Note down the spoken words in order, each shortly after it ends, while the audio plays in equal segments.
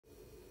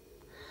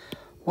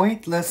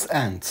Weightless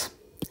ant.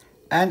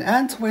 An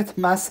ant with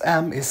mass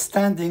m is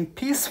standing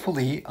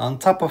peacefully on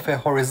top of a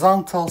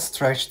horizontal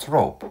stretched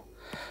rope.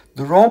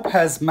 The rope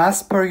has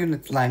mass per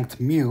unit length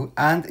mu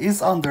and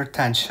is under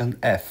tension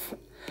F.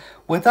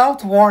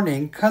 Without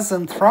warning,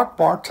 cousin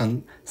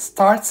Throckmorton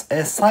starts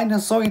a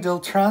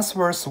sinusoidal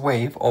transverse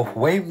wave of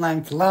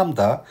wavelength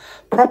lambda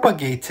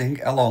propagating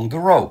along the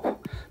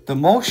rope. The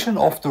motion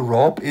of the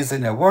rope is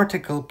in a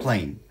vertical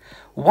plane.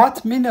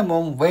 What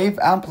minimum wave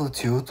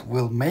amplitude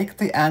will make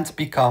the ant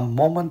become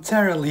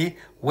momentarily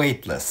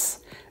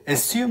weightless?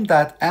 Assume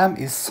that m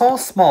is so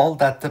small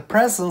that the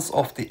presence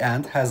of the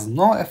ant has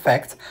no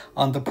effect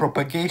on the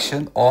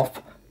propagation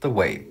of the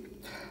wave.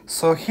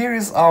 So here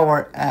is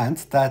our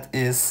ant that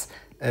is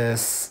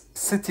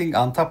sitting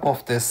on top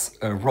of this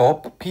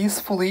rope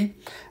peacefully,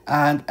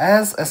 and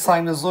as a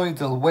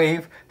sinusoidal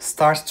wave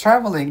starts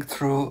traveling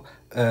through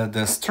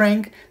the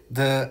string,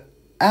 the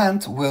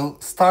ant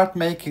will start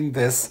making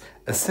this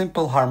a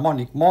simple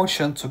harmonic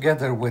motion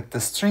together with the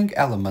string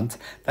element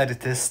that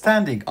it is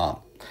standing on.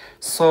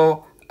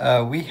 So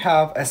we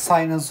have a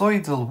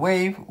sinusoidal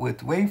wave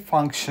with wave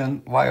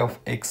function y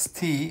of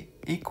xt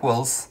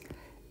equals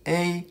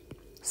a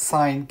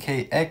sine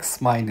kx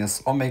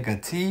minus omega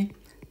t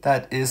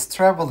that is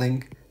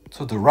traveling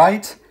to the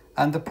right,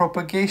 and the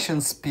propagation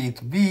speed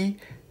v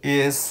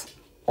is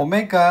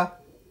omega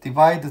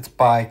divided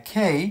by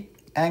k,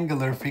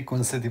 angular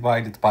frequency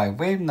divided by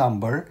wave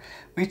number,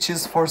 which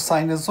is for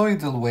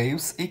sinusoidal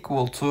waves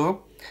equal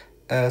to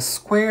a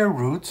square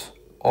root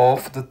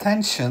of the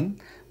tension,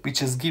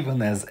 which is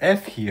given as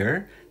f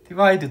here,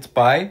 divided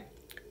by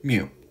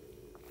mu.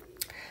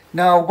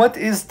 Now, what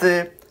is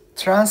the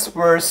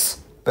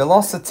transverse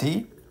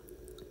velocity,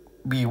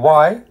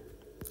 Vy?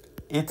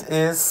 It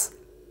is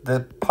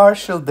the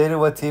partial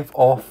derivative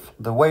of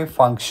the wave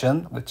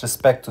function with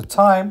respect to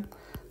time,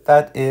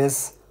 that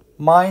is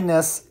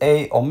minus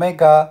a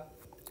omega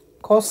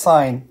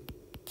cosine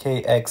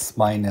kx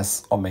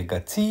minus omega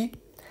t,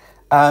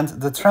 and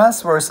the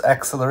transverse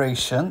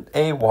acceleration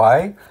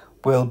ay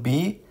will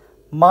be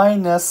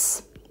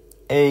minus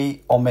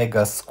a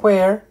omega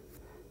square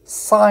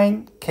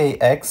sine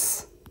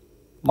kx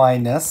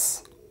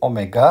minus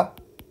omega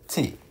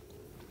t.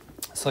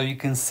 So you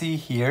can see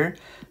here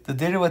the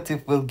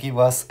derivative will give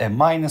us a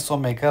minus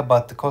omega,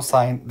 but the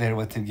cosine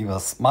derivative gives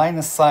us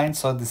minus sine,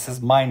 so this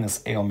is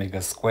minus a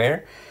omega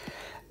square.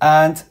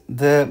 And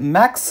the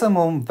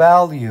maximum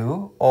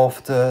value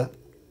of the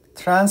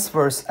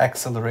transverse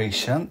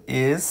acceleration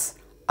is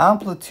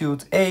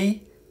amplitude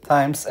a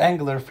times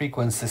angular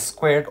frequency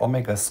squared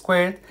omega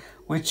squared,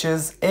 which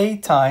is a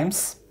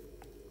times,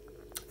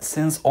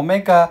 since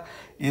omega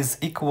is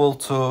equal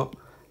to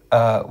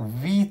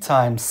v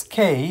times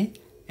k,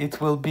 it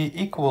will be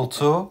equal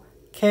to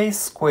k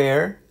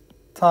squared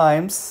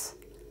times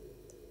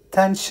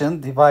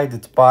tension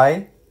divided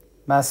by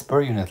mass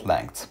per unit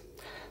length.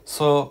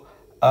 So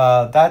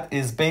that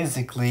is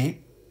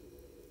basically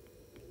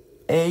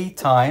a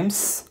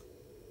times,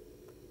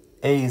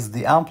 a is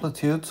the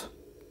amplitude,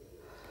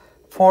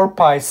 4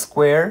 pi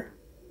square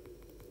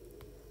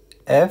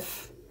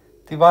f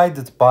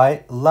divided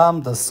by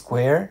lambda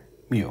square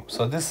mu.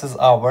 So this is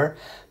our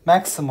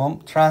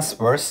maximum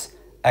transverse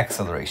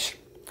acceleration.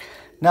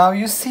 Now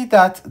you see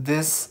that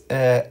this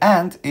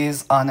ant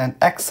is on an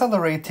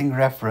accelerating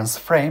reference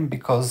frame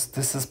because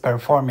this is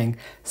performing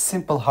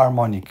simple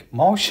harmonic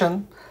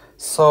motion.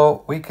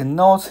 So we can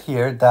note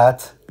here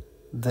that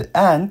the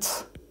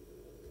ant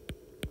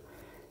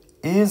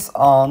is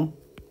on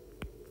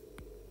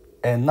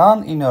a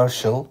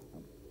non-inertial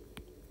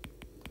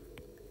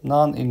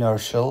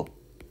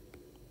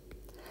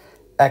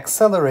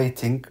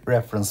accelerating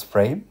reference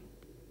frame.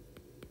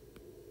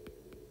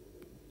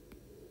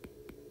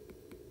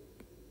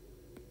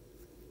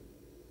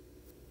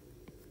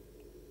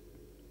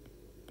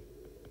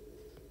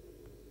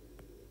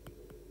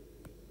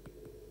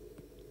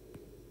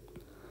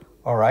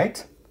 All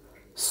right,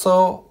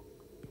 so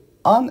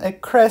on a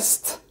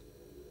crest,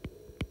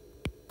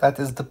 that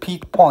is the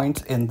peak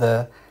point in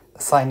the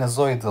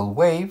sinusoidal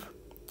wave,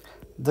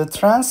 the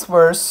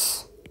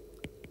transverse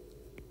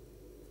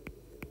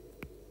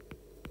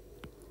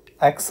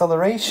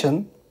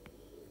acceleration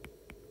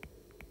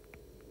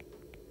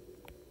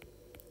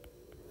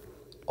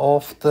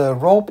of the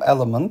rope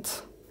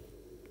element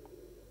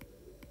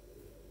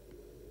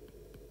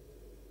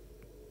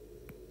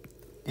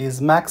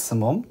is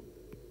maximum.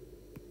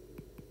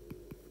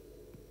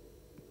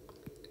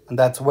 And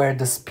that's where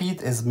the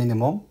speed is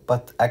minimum,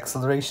 but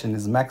acceleration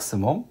is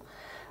maximum.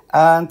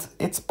 And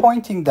it's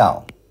pointing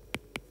down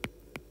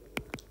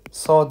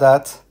so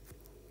that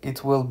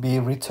it will be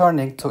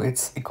returning to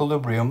its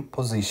equilibrium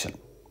position.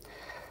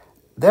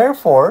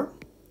 Therefore,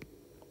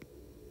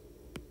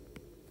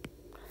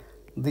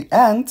 the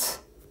ant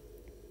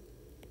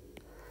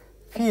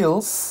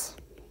feels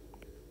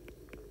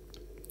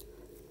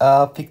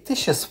a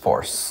fictitious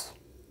force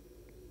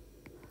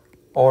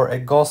or a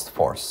ghost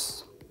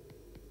force.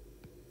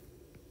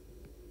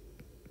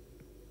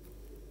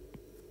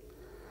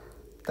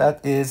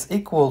 That is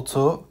equal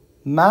to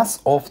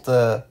mass of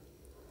the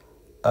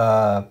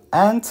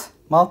ant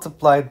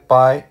multiplied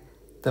by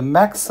the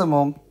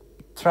maximum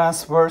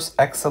transverse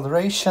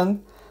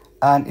acceleration,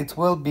 and it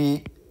will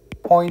be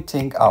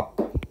pointing up.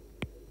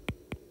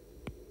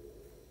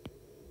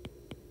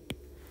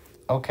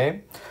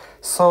 Okay,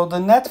 so the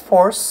net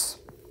force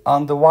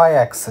on the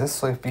y-axis,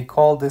 so if we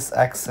call this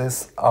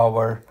axis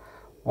our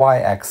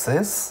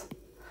y-axis,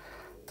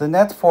 the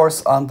net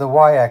force on the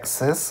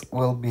y-axis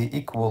will be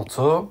equal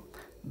to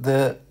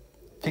the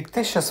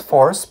fictitious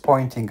force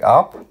pointing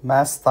up,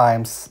 mass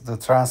times the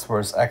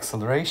transverse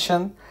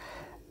acceleration,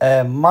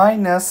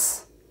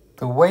 minus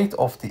the weight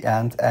of the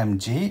ant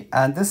mg,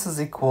 and this is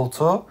equal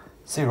to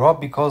 0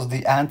 because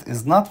the ant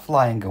is not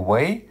flying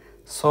away,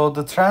 so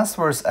the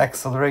transverse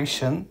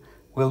acceleration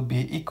will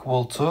be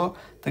equal to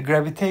the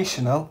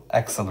gravitational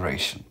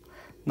acceleration.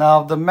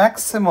 Now the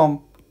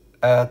maximum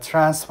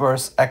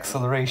transverse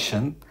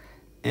acceleration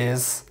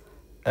is,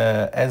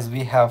 as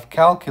we have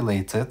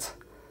calculated,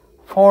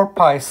 4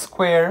 pi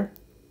square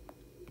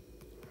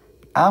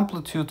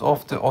amplitude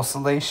of the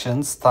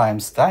oscillations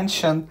times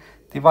tension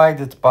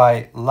divided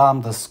by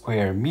lambda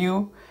square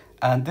mu,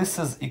 and this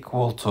is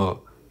equal to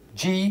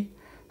g.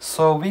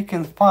 So we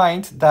can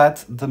find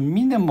that the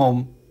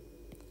minimum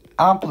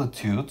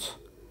amplitude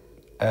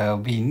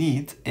we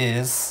need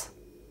is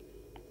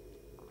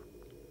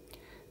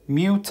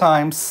mu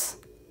times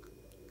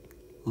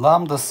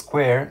lambda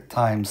square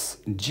times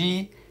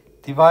g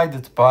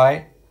divided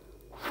by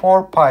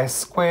 4 pi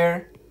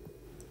square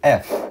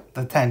f,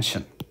 the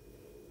tension.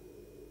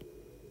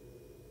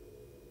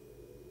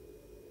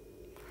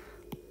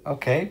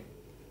 Okay,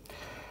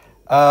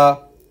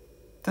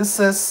 this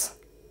is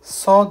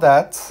so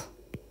that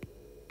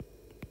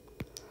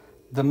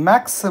the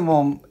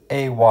maximum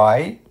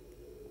AY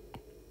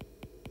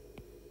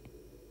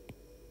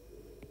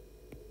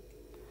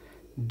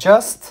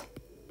just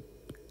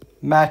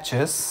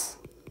matches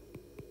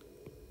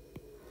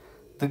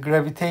the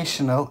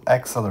gravitational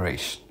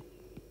acceleration.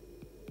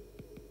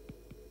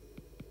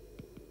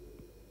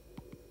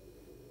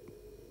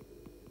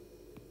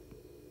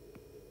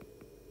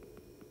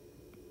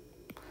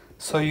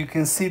 So you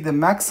can see the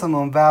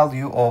maximum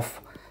value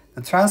of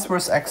the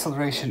transverse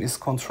acceleration is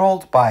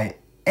controlled by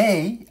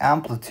A,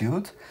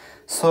 amplitude.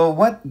 So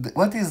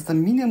what is the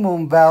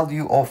minimum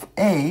value of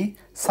A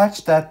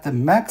such that the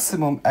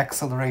maximum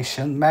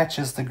acceleration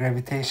matches the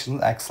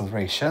gravitational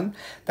acceleration?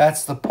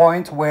 That's the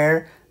point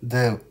where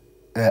the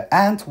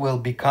ant will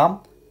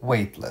become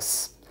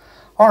weightless.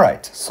 All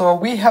right, so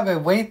we have a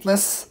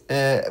weightless,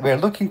 we're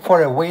looking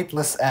for a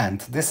weightless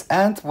ant. This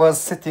ant was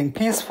sitting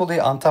peacefully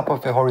on top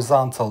of a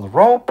horizontal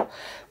rope,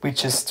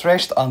 which is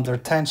stretched under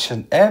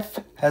tension F,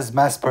 has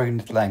mass per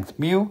unit length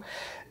mu.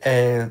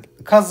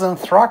 Cousin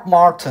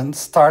Throckmorton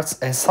starts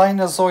a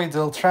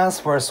sinusoidal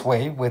transverse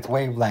wave with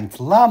wavelength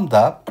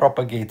lambda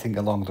propagating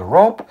along the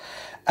rope,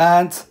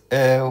 and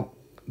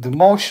the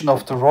motion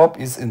of the rope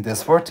is in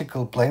this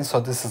vertical plane,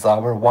 so this is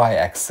our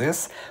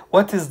y-axis.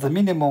 What is the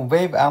minimum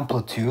wave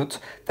amplitude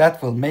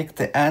that will make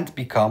the ant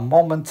become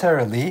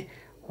momentarily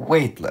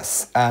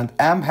weightless? And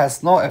m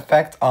has no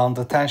effect on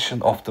the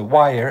tension of the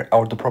wire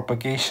or the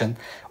propagation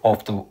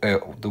of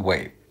the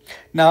wave.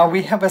 Now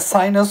we have a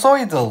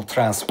sinusoidal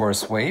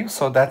transverse wave,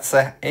 so that's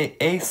a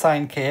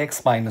sine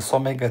kx minus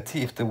omega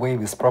t if the wave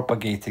is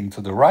propagating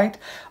to the right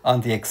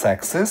on the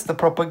x-axis. The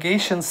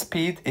propagation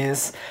speed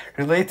is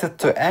related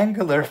to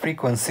angular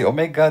frequency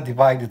omega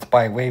divided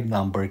by wave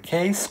number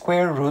k,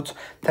 square root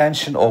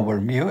tension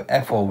over mu,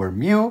 f over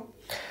mu.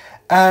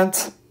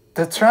 And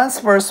the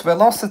transverse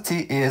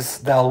velocity is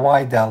del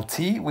y del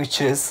t, which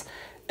is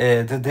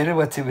the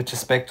derivative with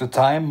respect to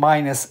time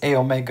minus a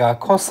omega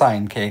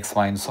cosine kx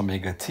minus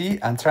omega t,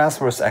 and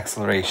transverse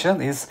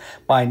acceleration is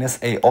minus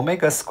a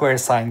omega square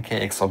sine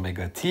kx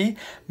omega t.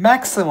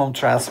 Maximum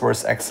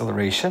transverse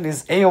acceleration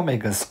is a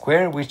omega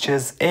square, which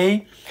is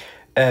a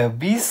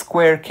v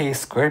square k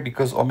square,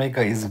 because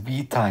omega is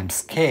v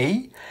times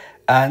k,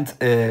 and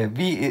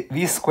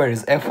v square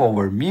is f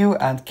over mu,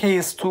 and k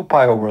is 2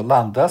 pi over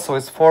lambda, so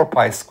it's 4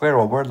 pi square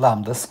over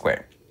lambda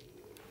square.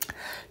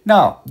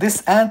 Now,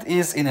 this ant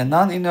is in a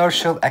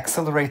non-inertial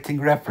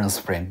accelerating reference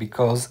frame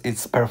because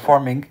it's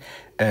performing,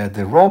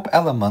 the rope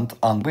element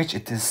on which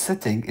it is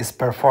sitting is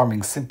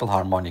performing simple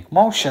harmonic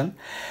motion,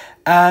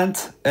 and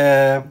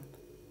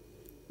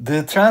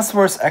the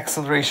transverse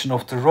acceleration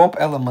of the rope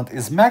element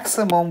is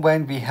maximum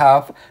when we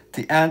have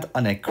the ant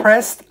on a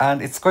crest,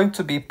 and it's going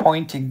to be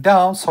pointing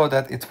down so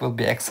that it will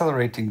be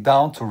accelerating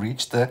down to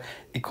reach the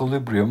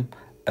equilibrium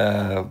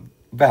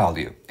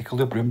value,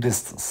 equilibrium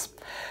distance.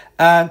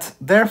 And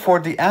therefore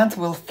the ant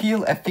will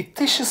feel a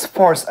fictitious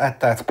force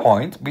at that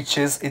point, which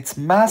is its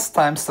mass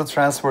times the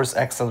transverse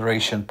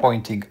acceleration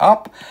pointing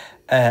up,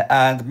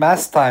 and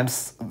mass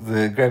times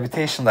the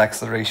gravitational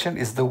acceleration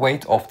is the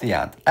weight of the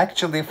ant.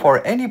 Actually,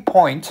 for any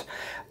point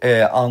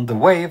on the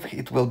wave,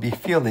 it will be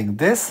feeling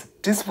this.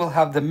 This will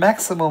have the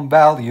maximum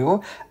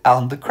value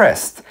on the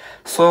crest.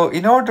 So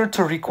in order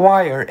to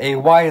require a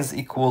y is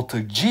equal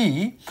to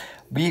g,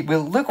 we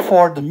will look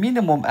for the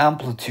minimum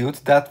amplitude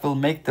that will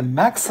make the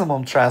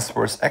maximum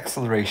transverse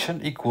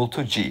acceleration equal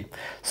to g.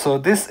 So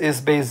this is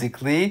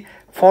basically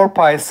 4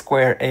 pi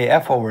square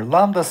AF over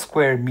lambda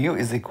square mu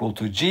is equal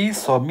to g.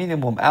 So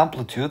minimum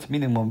amplitude,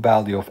 minimum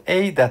value of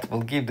A that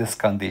will give this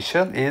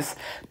condition is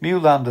mu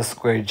lambda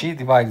square g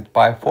divided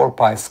by 4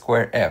 pi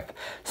square F.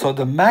 So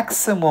the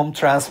maximum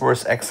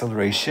transverse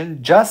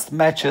acceleration just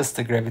matches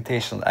the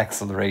gravitational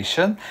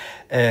acceleration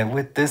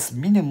with this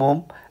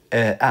minimum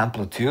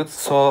amplitude.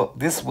 So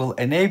this will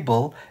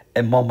enable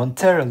a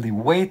momentarily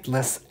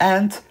weightless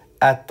ant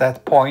at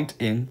that point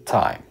in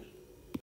time.